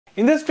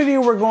In this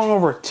video, we're going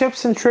over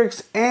tips and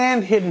tricks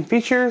and hidden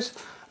features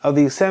of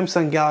the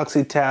Samsung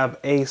Galaxy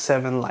Tab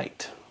A7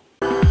 Lite.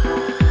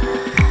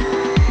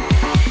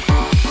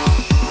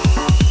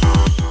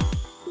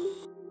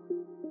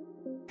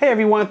 Hey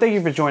everyone, thank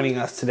you for joining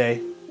us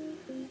today.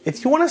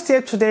 If you want to stay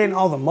up to date on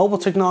all the mobile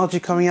technology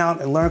coming out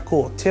and learn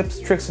cool tips,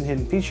 tricks, and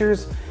hidden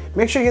features,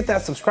 make sure you hit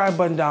that subscribe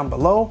button down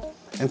below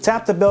and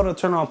tap the bell to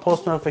turn on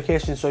post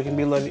notifications so you can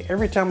be alerted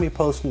every time we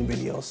post new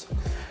videos.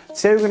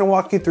 Today we're going to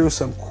walk you through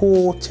some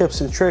cool tips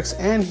and tricks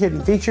and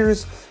hidden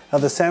features of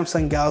the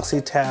Samsung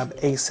Galaxy Tab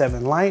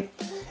A7 Lite.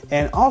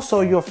 And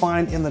also you'll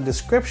find in the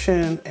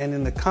description and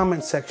in the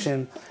comment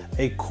section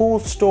a cool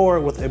store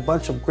with a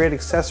bunch of great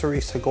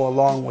accessories to go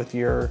along with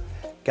your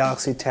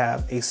Galaxy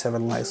Tab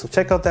A7 Lite. So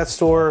check out that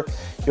store.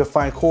 You'll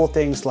find cool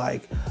things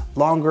like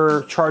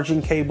longer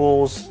charging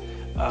cables,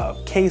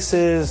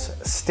 cases,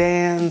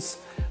 stands,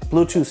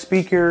 Bluetooth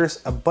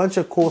speakers, a bunch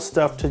of cool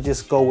stuff to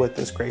just go with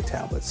this great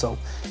tablet. So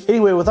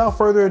anyway, without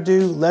further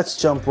ado, let's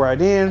jump right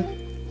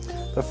in.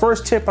 The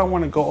first tip I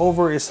want to go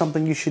over is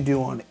something you should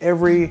do on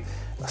every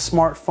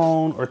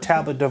smartphone or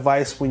tablet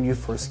device when you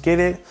first get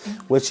it,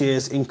 which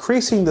is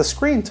increasing the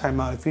screen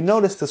timeout. If you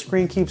notice, the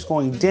screen keeps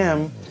going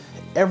dim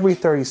every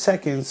 30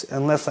 seconds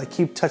unless I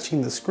keep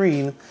touching the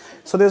screen.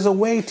 So there's a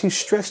way to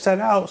stretch that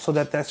out so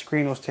that that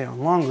screen will stay on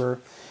longer.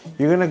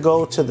 You're gonna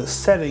go to the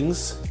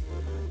settings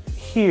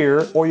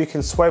here, or you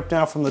can swipe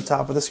down from the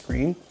top of the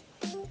screen.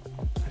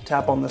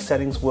 Tap on the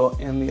settings wheel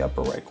in the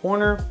upper right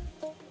corner.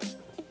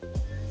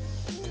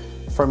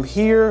 From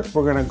here,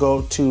 we're gonna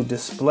go to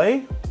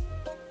display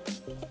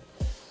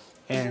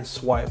and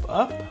swipe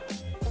up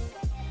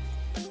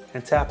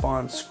and tap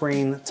on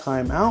screen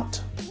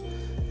timeout.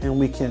 And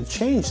we can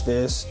change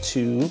this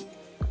to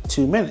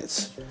 2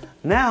 minutes.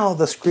 Now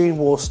the screen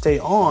will stay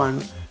on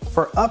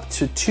for up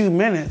to 2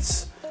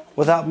 minutes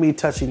without me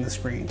touching the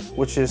screen,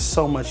 which is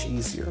so much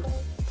easier.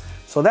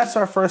 So that's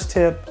our first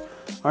tip.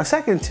 Our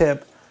second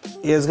tip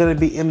is going to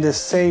be in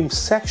this same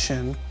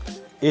section.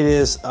 It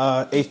is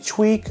a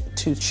tweak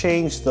to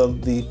change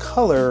the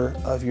color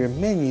of your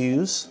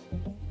menus.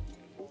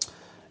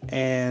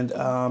 And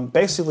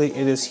basically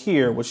it is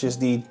here, which is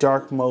the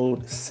dark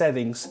mode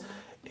settings.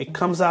 It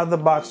comes out of the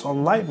box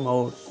on light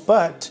mode,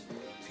 but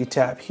if you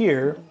tap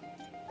here,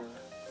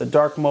 the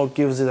dark mode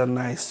gives it a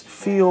nice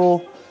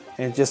feel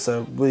and just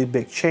a really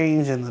big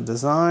change in the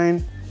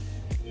design.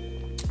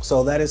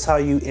 So that is how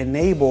you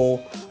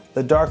enable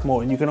the dark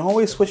mode. And you can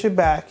always switch it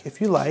back if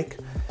you like,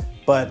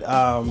 but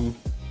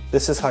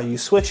this is how you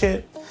switch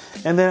it.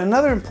 And then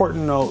another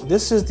important note,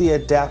 this is the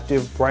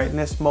adaptive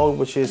brightness mode,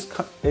 which is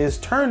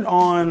turned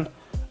on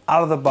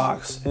out of the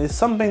box. And it's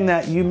something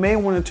that you may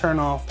want to turn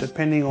off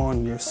depending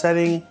on your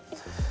setting.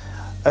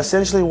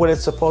 Essentially what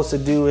it's supposed to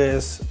do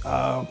is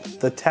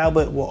the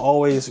tablet will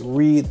always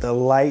read the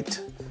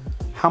light,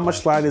 how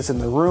much light is in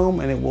the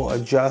room, and it will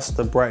adjust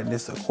the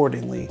brightness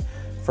accordingly.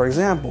 For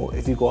example,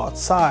 if you go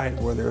outside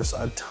where there's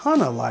a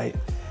ton of light,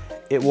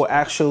 it will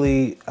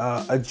actually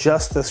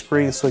adjust the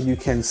screen so you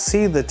can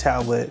see the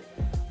tablet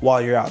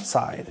while you're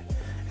outside.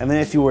 And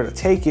then if you were to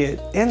take it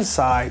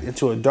inside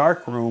into a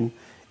dark room,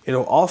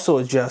 it'll also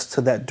adjust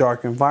to that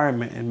dark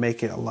environment and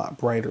make it a lot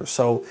brighter.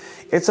 So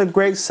it's a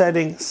great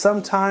setting.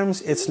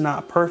 Sometimes it's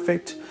not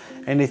perfect.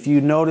 And if you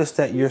notice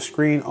that your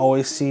screen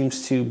always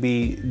seems to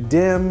be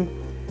dim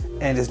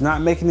and is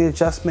not making the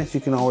adjustments, you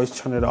can always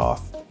turn it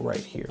off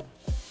right here.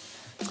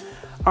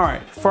 All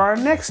right, for our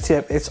next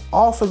tip, it's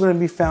also going to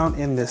be found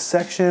in this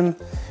section.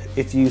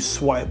 If you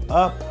swipe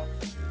up,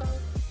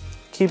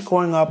 keep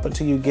going up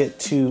until you get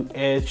to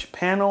edge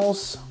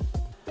panels,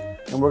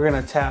 and we're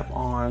going to tap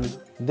on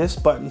this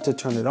button to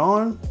turn it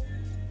on.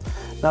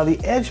 Now the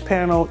edge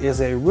panel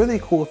is a really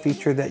cool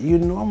feature that you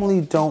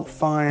normally don't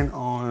find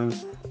on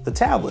the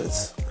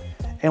tablets.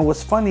 And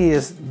what's funny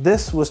is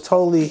this was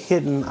totally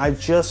hidden. I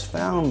just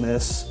found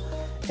this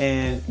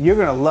and you're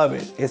gonna love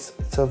it. It's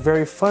a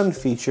very fun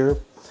feature.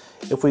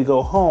 If we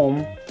go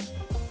home,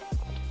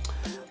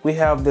 we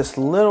have this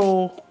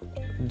little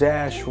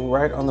dash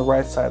right on the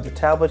right side of the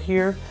tablet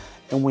here.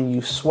 And when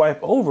you swipe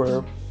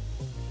over,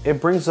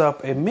 it brings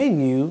up a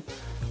menu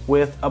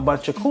with a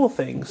bunch of cool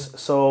things.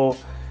 So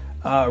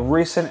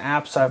recent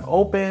apps I've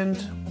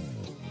opened.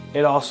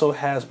 It also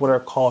has what are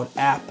called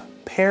app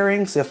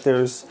pairings. If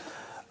there's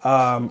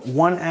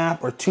one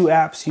app or two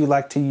apps you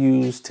like to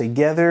use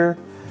together,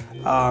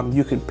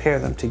 you can pair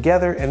them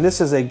together. And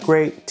this is a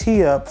great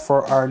tee up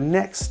for our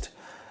next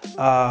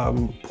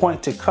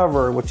point to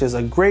cover, which is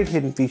a great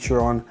hidden feature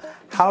on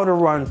how to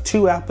run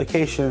two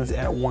applications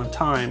at one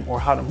time, or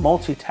how to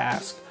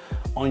multitask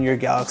on your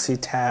Galaxy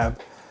Tab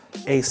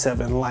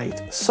A7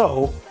 Lite.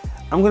 So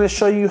I'm going to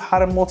show you how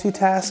to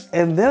multitask,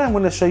 and then I'm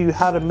going to show you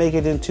how to make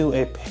it into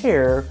a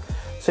pair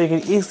so you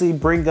can easily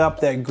bring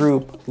up that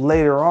group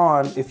later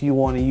on if you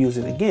want to use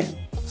it again.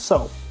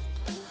 So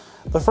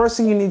the first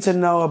thing you need to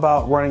know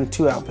about running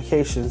two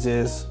applications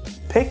is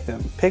pick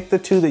them. Pick the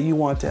two that you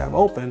want to have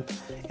open.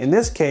 In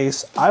this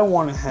case, I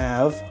want to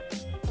have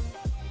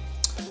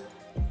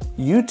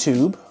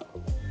YouTube.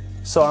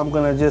 So I'm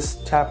going to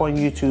just tap on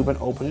YouTube and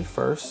open it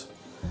first.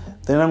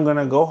 Then I'm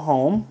gonna go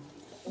home.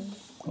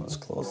 Let's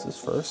close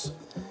this first.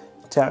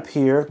 Tap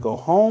here, go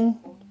home.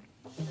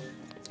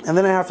 And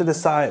then I have to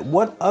decide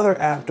what other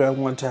app do I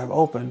want to have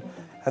open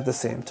at the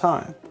same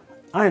time.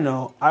 I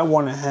know I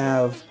want to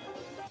have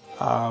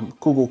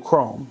Google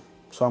Chrome.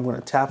 So I'm going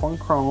to tap on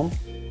Chrome,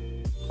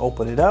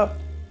 open it up,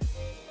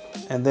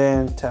 and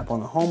then tap on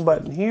the home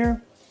button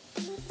here.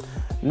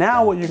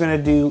 Now what you're going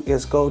to do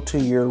is go to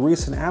your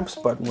recent apps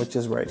button, which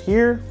is right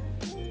here.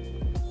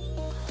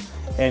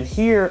 And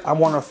here I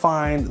want to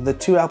find the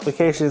 2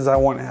 applications I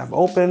want to have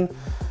open.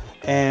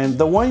 And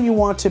the one you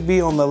want to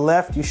be on the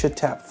left, you should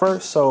tap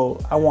first. So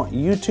I want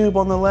YouTube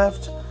on the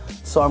left.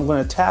 So I'm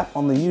going to tap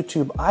on the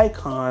YouTube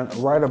icon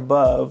right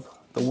above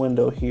the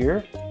window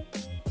here.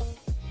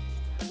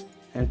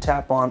 And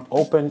tap on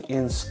Open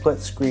in Split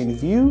Screen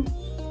View.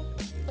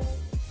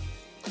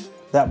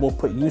 That will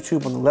put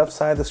YouTube on the left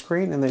side of the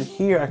screen. And then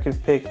here I can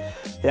pick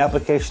the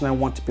application I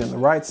want to be on the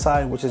right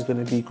side, which is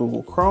going to be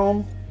Google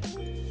Chrome.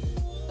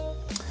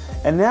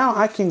 And now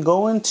I can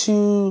go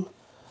into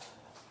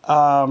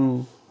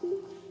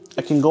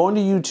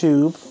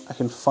YouTube, I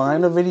can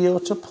find a video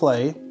to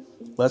play.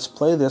 Let's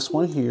play this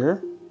one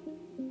here.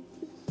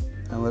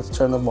 And let's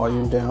turn the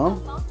volume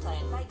down.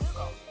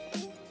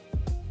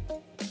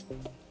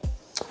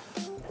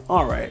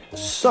 All right,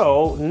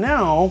 so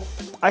now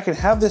I can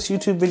have this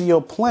YouTube video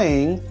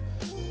playing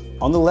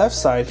on the left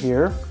side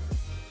here.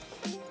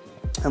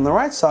 On the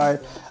right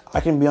side, I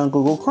can be on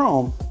Google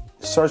Chrome,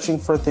 searching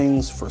for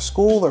things for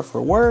school or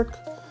for work.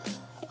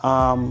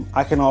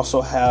 I can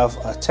also have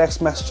a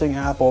text messaging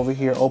app over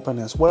here open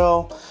as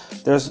well.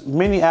 There's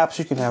many apps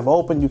you can have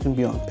open. You can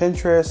be on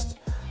Pinterest,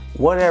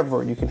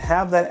 whatever. You can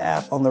have that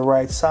app on the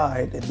right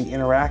side and be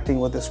interacting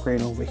with the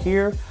screen over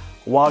here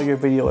while your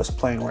video is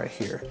playing right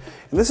here.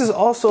 And this is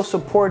also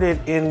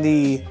supported in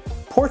the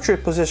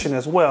portrait position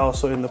as well.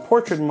 So in the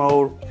portrait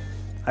mode,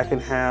 I can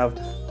have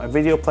my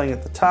video playing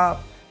at the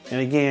top and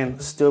again,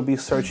 still be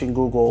searching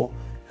Google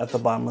at the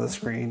bottom of the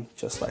screen,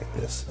 just like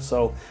this.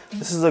 So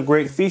this is a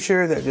great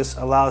feature that just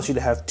allows you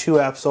to have 2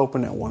 apps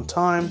open at one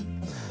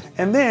time.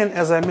 And then,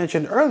 as I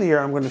mentioned earlier,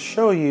 I'm going to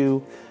show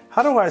you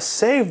how do I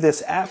save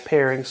this app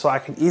pairing so I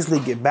can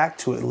easily get back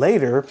to it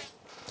later.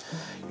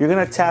 You're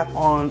going to tap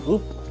on,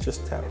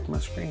 just tap my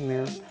screen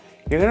there.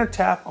 You're going to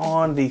tap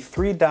on the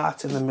 3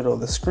 dots in the middle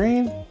of the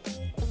screen.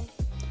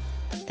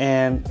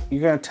 And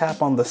you're going to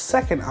tap on the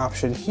second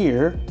option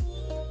here.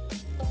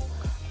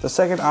 The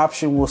second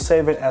option will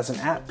save it as an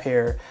app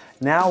pair.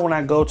 Now when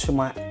I go to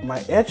my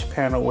edge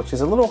panel, which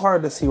is a little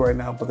hard to see right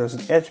now, but there's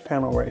an edge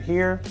panel right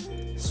here,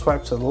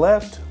 swipe to the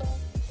left.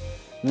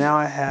 Now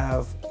I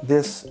have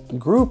this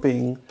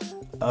grouping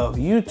of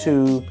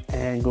YouTube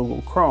and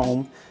Google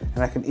Chrome,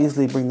 and I can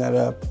easily bring that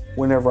up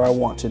whenever I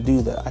want to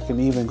do that. I can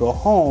even go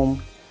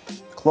home,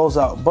 close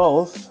out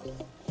both,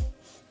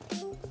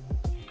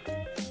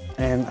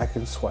 and I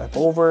can swipe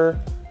over,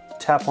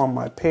 tap on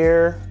my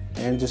pair,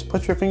 and just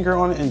put your finger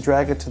on it and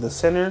drag it to the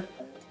center,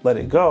 let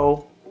it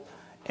go,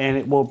 and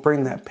it will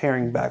bring that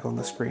pairing back on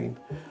the screen.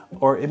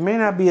 Or it may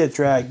not be a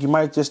drag, you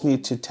might just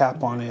need to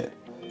tap on it.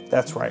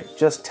 That's right,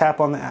 just tap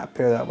on the app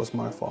pair, that was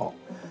my fault.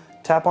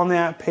 Tap on the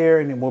app pair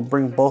and it will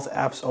bring both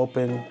apps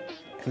open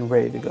and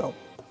ready to go.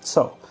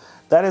 So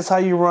that is how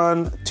you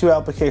run 2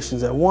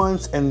 applications at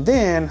once, and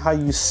then how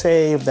you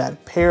save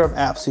that pair of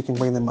apps so you can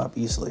bring them up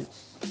easily.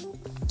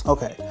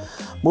 Okay,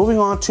 moving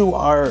on to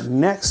our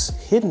next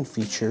hidden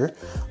feature.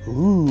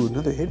 Ooh,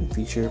 another hidden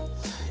feature.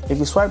 If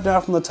you swipe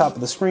down from the top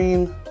of the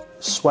screen,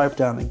 swipe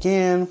down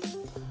again,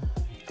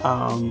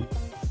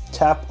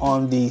 tap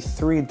on the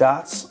 3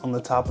 dots on the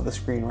top of the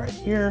screen right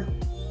here,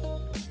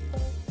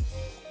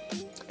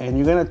 and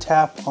you're gonna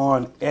tap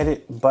on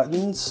Edit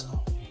Buttons.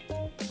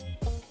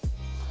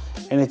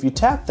 And if you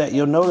tap that,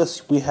 you'll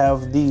notice we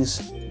have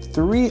these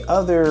 3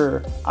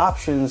 other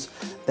options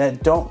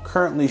that don't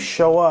currently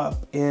show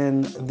up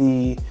in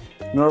the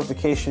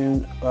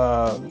notification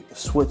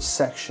switch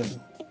section.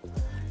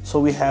 So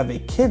we have a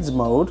kids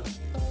mode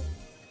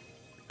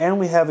and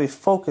we have a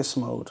focus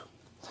mode.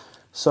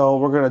 So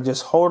we're gonna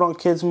just hold on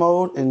kids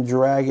mode and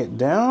drag it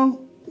down,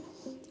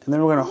 and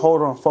then we're gonna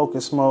hold on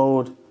focus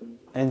mode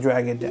and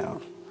drag it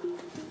down.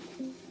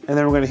 And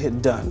then we're gonna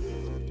hit done.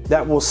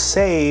 That will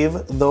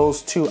save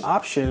those 2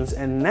 options,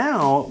 and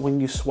now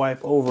when you swipe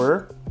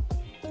over,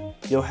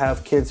 you'll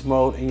have kids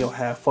mode and you'll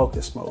have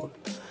focus mode.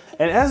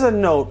 And as a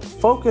note,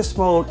 focus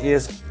mode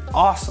is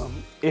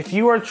awesome. If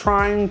you are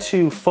trying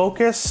to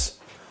focus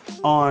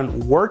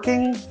on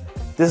working,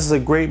 this is a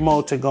great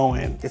mode to go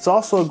in. It's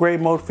also a great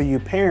mode for you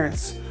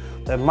parents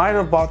that might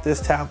have bought this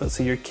tablet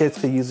so your kids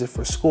could use it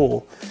for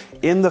school.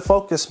 In the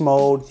focus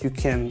mode, you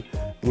can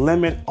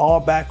limit all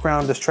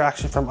background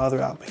distraction from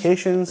other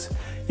applications.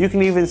 You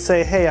can even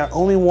say, hey, I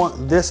only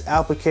want this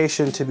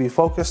application to be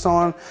focused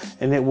on,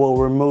 and it will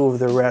remove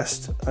the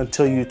rest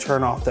until you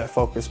turn off that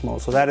focus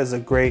mode. So that is a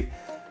great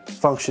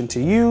function to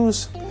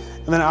use.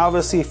 And then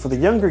obviously for the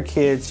younger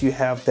kids, you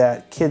have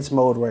that kids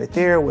mode right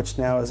there, which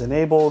now is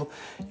enabled.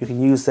 You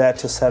can use that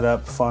to set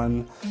up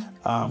fun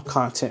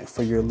content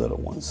for your little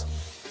ones.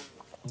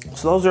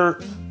 So those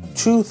are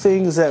two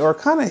things that are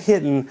kind of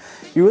hidden.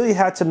 You really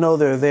had to know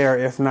they're there.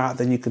 If not,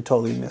 then you could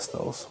totally miss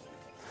those.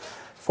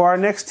 For our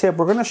next tip,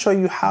 we're going to show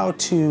you how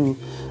to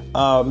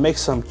make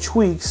some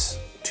tweaks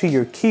to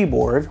your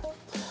keyboard.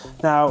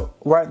 Now,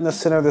 right in the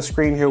center of the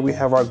screen here, we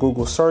have our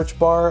Google search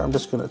bar. I'm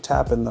just going to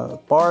tap in the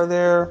bar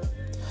there,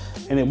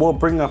 and it will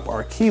bring up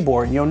our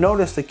keyboard. You'll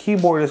notice the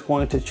keyboard is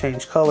going to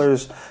change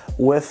colors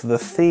with the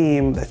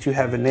theme that you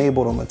have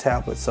enabled on the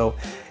tablet. So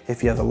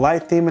if you have the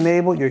light theme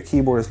enabled, your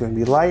keyboard is going to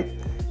be light.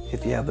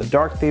 If you have the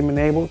dark theme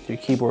enabled, your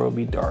keyboard will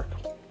be dark.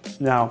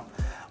 Now,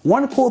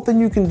 one cool thing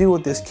you can do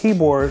with this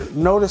keyboard,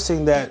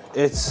 noticing that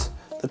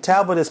the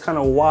tablet is kind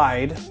of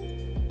wide,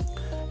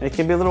 and it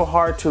can be a little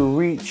hard to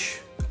reach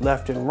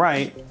left and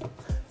right,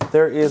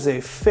 there is a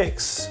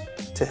fix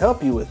to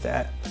help you with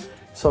that.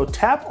 So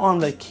tap on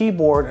the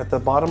keyboard at the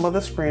bottom of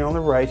the screen on the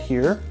right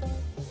here,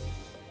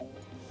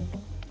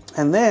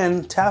 and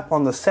then tap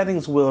on the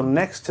settings wheel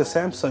next to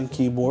Samsung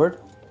keyboard,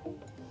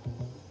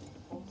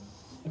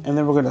 and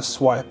then we're going to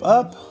swipe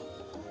up,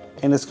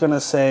 and it's going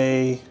to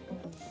say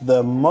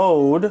the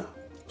mode,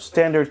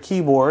 standard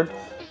keyboard.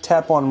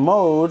 Tap on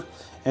mode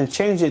and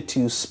change it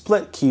to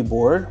split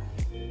keyboard.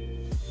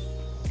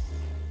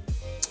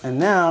 And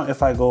now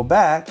if I go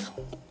back,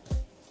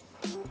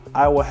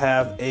 I will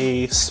have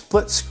a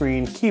split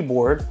screen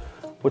keyboard,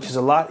 which is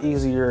a lot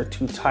easier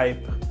to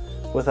type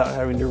without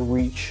having to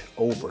reach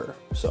over.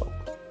 So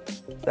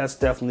that's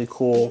definitely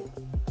cool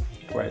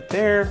right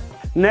there.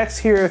 Next,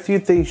 here are a few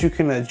things you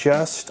can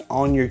adjust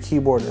on your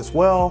keyboard as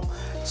well.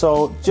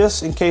 So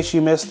just in case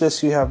you missed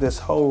this, you have this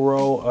whole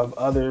row of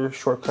other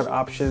shortcut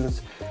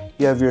options.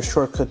 You have your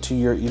shortcut to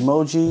your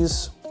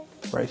emojis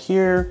right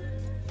here,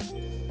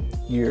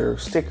 your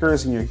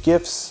stickers and your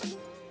GIFs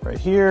right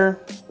here.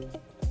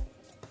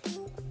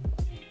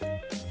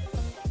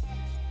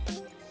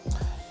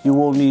 You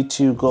will need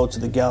to go to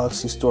the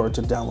Galaxy Store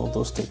to download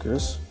those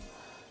stickers.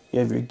 You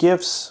have your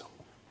GIFs,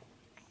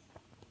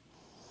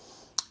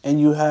 and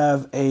you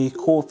have a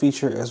cool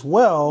feature as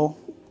well,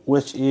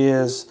 which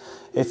is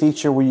a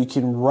feature where you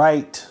can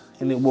write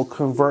and it will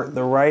convert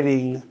the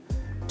writing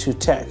to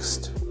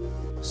text.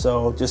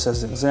 So just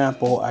as an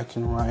example, I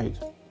can write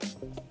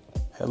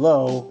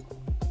hello,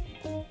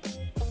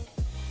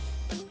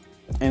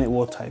 and it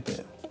will type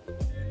it.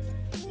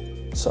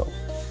 So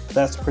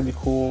that's pretty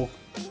cool.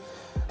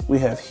 We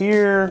have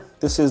here,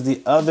 this is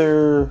the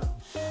other,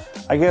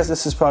 I guess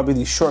this is probably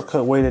the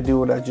shortcut way to do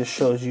what I just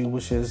showed you,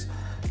 which is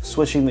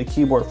switching the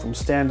keyboard from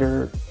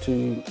standard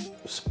to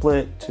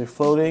split to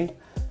floating.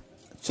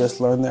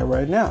 Just learned that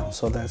right now,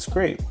 so that's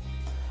great.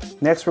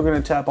 Next, we're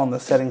going to tap on the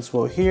settings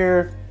wheel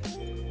here,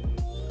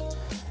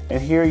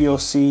 and here you'll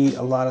see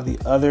a lot of the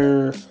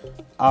other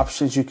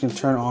options you can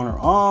turn on or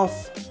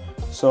off.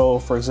 So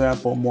for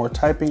example, more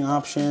typing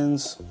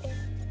options.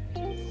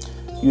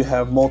 You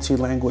have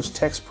multi-language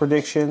text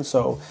prediction.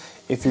 So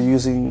if you're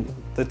using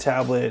the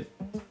tablet,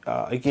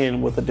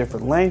 again, with a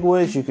different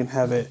language, you can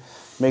have it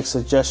make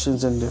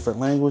suggestions in different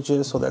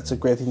languages. So that's a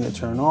great thing to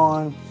turn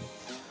on.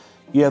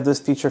 You have this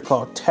feature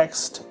called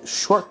text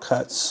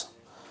shortcuts,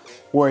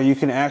 where you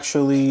can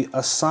actually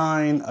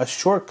assign a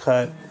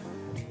shortcut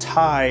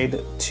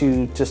tied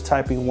to just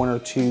typing one or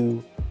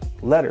two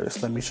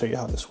letters. Let me show you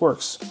how this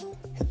works.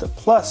 Hit the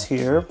plus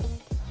here,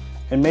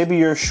 and maybe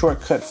your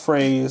shortcut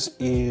phrase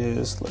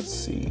is, let's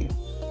see,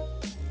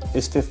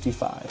 is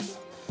 55.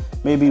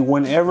 Maybe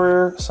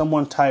whenever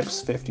someone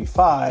types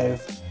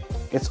 55,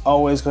 it's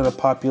always going to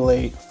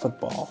populate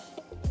football,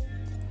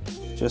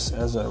 just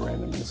as a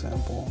random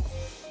example.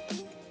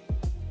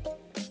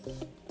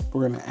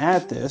 We're going to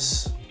add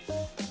this,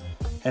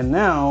 and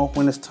now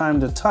when it's time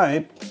to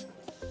type,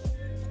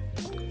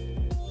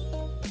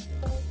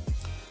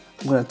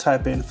 I'm going to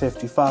type in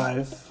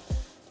 55,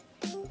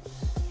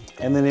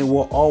 and then it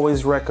will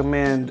always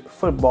recommend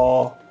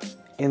football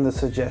in the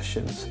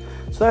suggestions.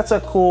 So that's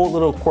a cool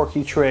little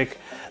quirky trick.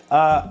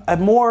 A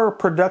more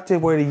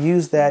productive way to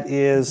use that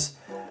is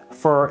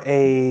for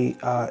a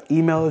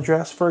email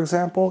address, for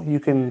example.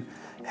 You can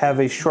have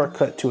a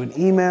shortcut to an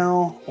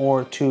email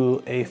or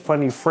to a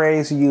funny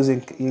phrase you use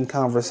in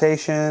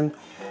conversation.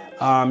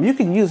 You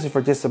can use it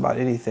for just about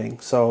anything.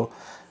 So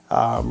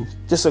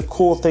just a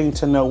cool thing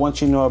to know.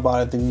 Once you know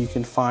about it, then you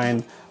can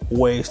find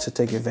ways to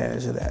take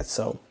advantage of that.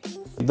 So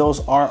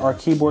those are our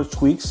keyboard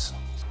tweaks.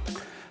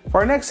 For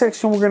our next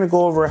section, we're going to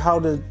go over how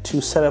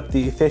to set up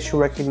the facial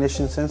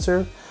recognition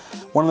sensor.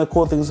 One of the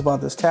cool things about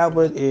this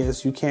tablet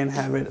is you can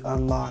have it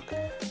unlock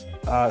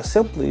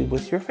simply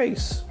with your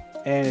face.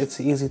 And it's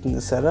an easy thing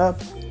to set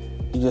up.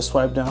 You just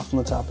swipe down from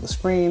the top of the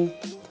screen,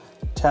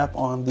 tap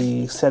on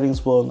the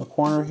settings wheel in the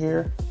corner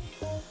here,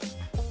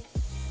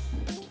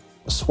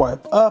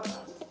 swipe up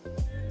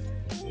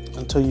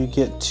until you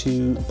get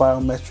to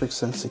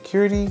biometrics and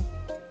security,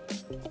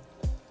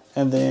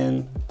 and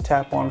then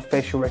tap on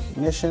facial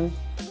recognition,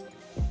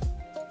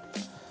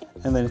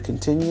 and then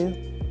continue.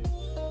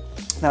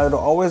 Now it'll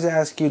always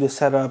ask you to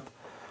set up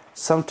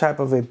some type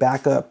of a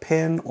backup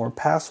PIN or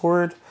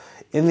password.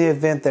 In the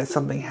event that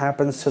something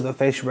happens to the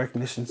facial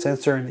recognition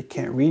sensor and it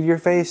can't read your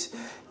face,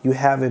 you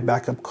have a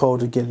backup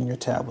code to get in your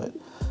tablet.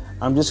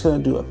 I'm just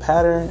gonna do a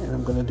pattern, and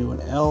I'm gonna do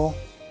an L.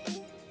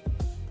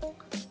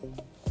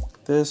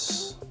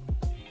 This.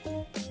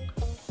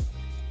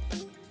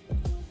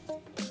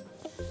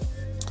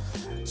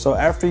 So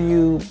after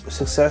you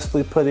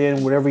successfully put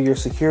in whatever your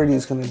security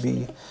is gonna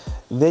be,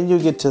 then you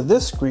get to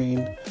this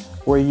screen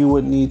where you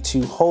would need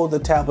to hold the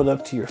tablet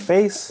up to your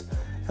face,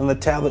 and the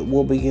tablet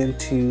will begin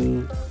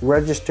to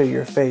register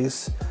your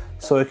face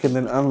so it can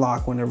then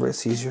unlock whenever it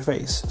sees your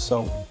face.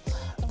 So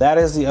that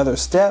is the other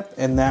step,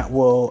 and that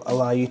will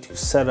allow you to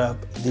set up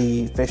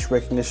the facial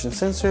recognition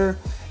sensor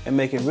and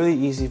make it really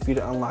easy for you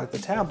to unlock the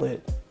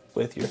tablet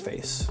with your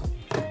face.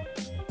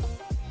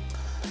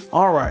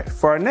 All right,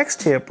 for our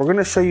next tip, we're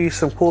gonna show you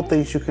some cool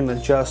things you can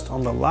adjust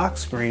on the lock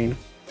screen.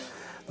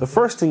 The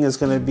first thing is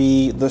gonna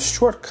be the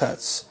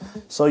shortcuts.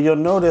 So you'll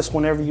notice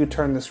whenever you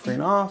turn the screen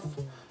off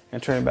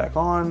and turn it back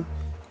on,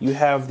 you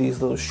have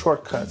these little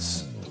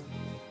shortcuts.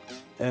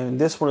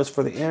 And this one is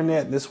for the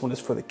internet, this one is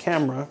for the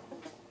camera.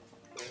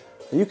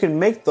 You can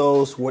make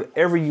those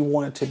whatever you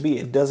want it to be.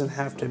 It doesn't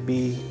have to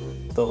be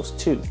those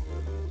two.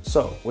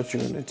 So what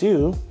you're gonna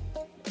do,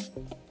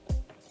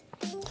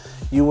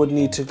 you would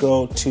need to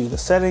go to the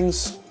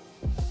settings,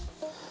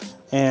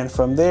 and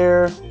from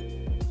there,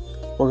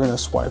 we're gonna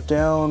swipe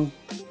down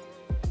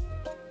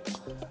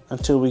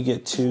until we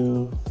get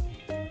to,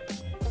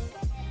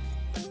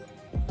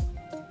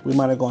 we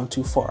might have gone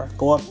too far.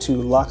 Go up to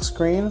lock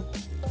screen,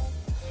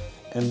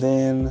 and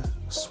then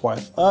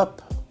swipe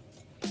up,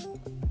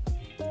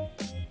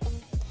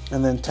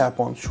 and then tap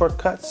on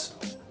shortcuts.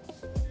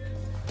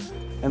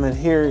 And then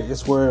here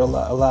is where it'll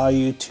allow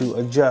you to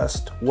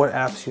adjust what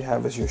apps you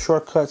have as your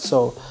shortcuts.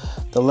 So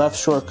the left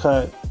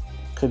shortcut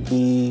could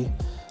be,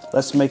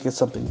 let's make it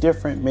something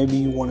different. Maybe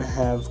you want to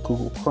have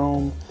Google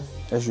Chrome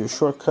as your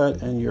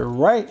shortcut, and your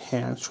right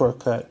hand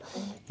shortcut,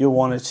 you'll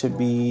want it to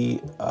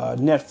be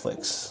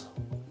Netflix.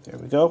 There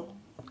we go.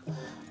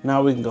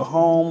 Now we can go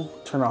home,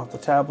 turn off the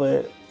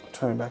tablet,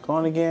 turn it back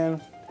on again,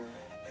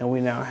 and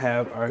we now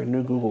have our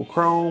new Google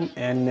Chrome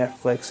and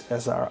Netflix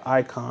as our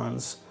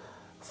icons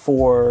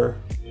for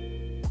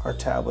our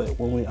tablet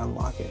when we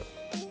unlock it.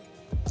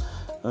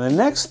 And the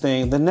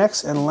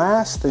next and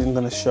last thing I'm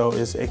going to show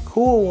is a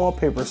cool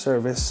wallpaper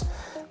service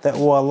that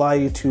will allow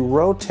you to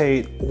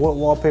rotate what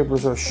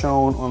wallpapers are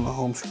shown on the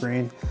home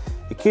screen.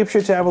 It keeps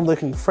your tablet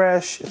looking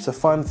fresh. It's a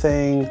fun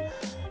thing.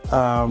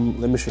 Let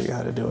me show you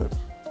how to do it.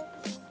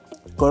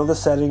 Go to the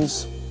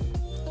settings,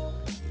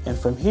 and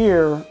from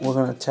here we're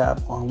going to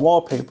tap on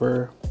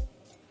wallpaper,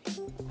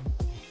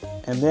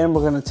 and then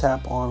we're going to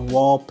tap on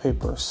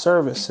wallpaper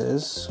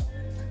services,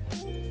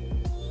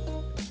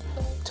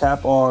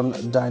 tap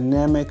on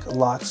dynamic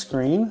lock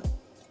screen,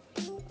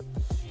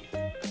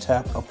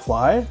 tap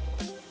apply.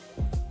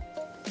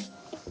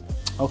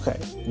 Okay,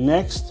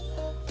 next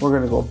we're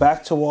going to go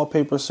back to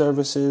wallpaper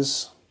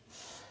services,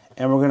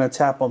 and we're going to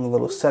tap on the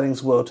little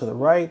settings wheel to the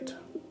right.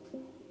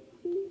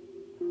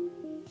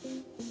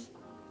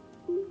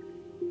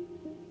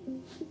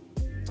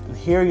 And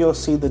here you'll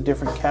see the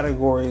different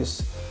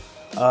categories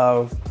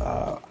of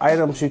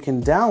items you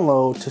can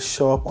download to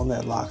show up on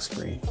that lock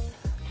screen.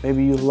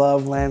 Maybe you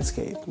love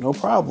landscape, no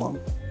problem.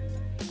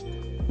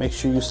 Make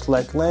sure you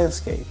select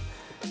landscape.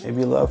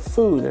 Maybe you love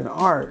food and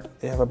art.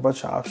 They have a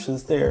bunch of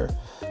options there.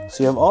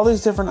 So you have all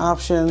these different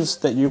options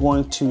that you're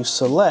going to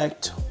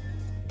select.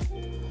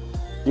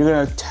 You're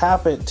going to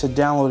tap it to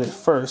download it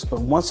first, but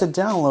once it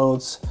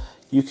downloads,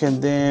 you can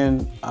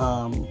then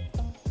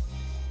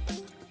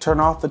turn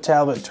off the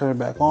tablet, turn it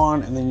back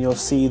on, and then you'll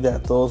see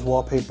that those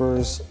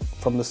wallpapers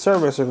from the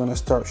service are going to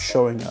start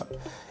showing up.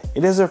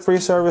 It is a free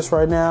service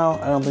right now.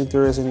 I don't think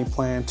there is any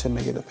plan to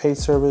make it a paid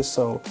service,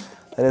 so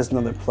that is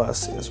another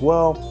plus as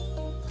well.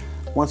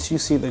 Once you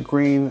see the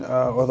green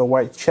or the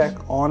white check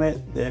on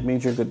it, that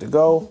means you're good to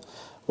go.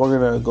 We're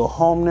going to go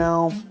home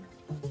now,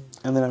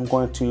 and then I'm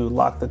going to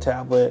lock the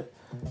tablet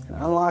and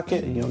unlock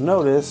it, and you'll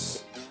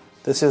notice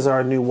this is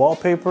our new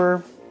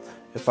wallpaper.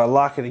 If I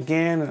lock it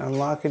again and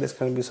unlock it, it's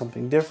going to be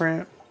something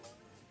different.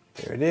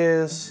 There it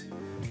is.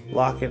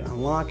 Lock it,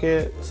 unlock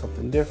it,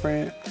 something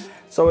different.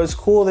 So it's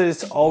cool that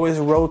it's always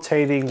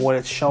rotating what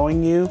it's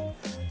showing you,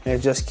 and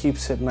it just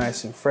keeps it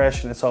nice and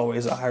fresh, and it's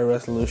always a high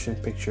resolution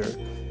picture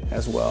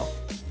as well.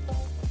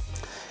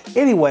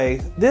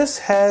 Anyway, this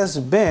has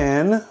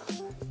been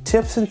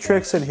tips and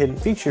tricks and hidden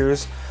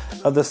features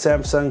of the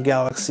Samsung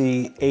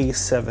Galaxy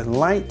A7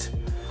 Lite.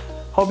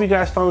 Hope you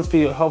guys found this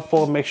video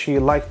helpful. Make sure you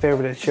like,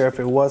 favorite, and share if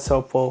it was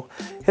helpful.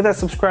 Hit that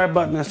subscribe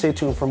button and stay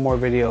tuned for more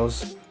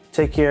videos.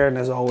 Take care, and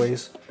as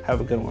always,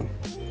 have a good one.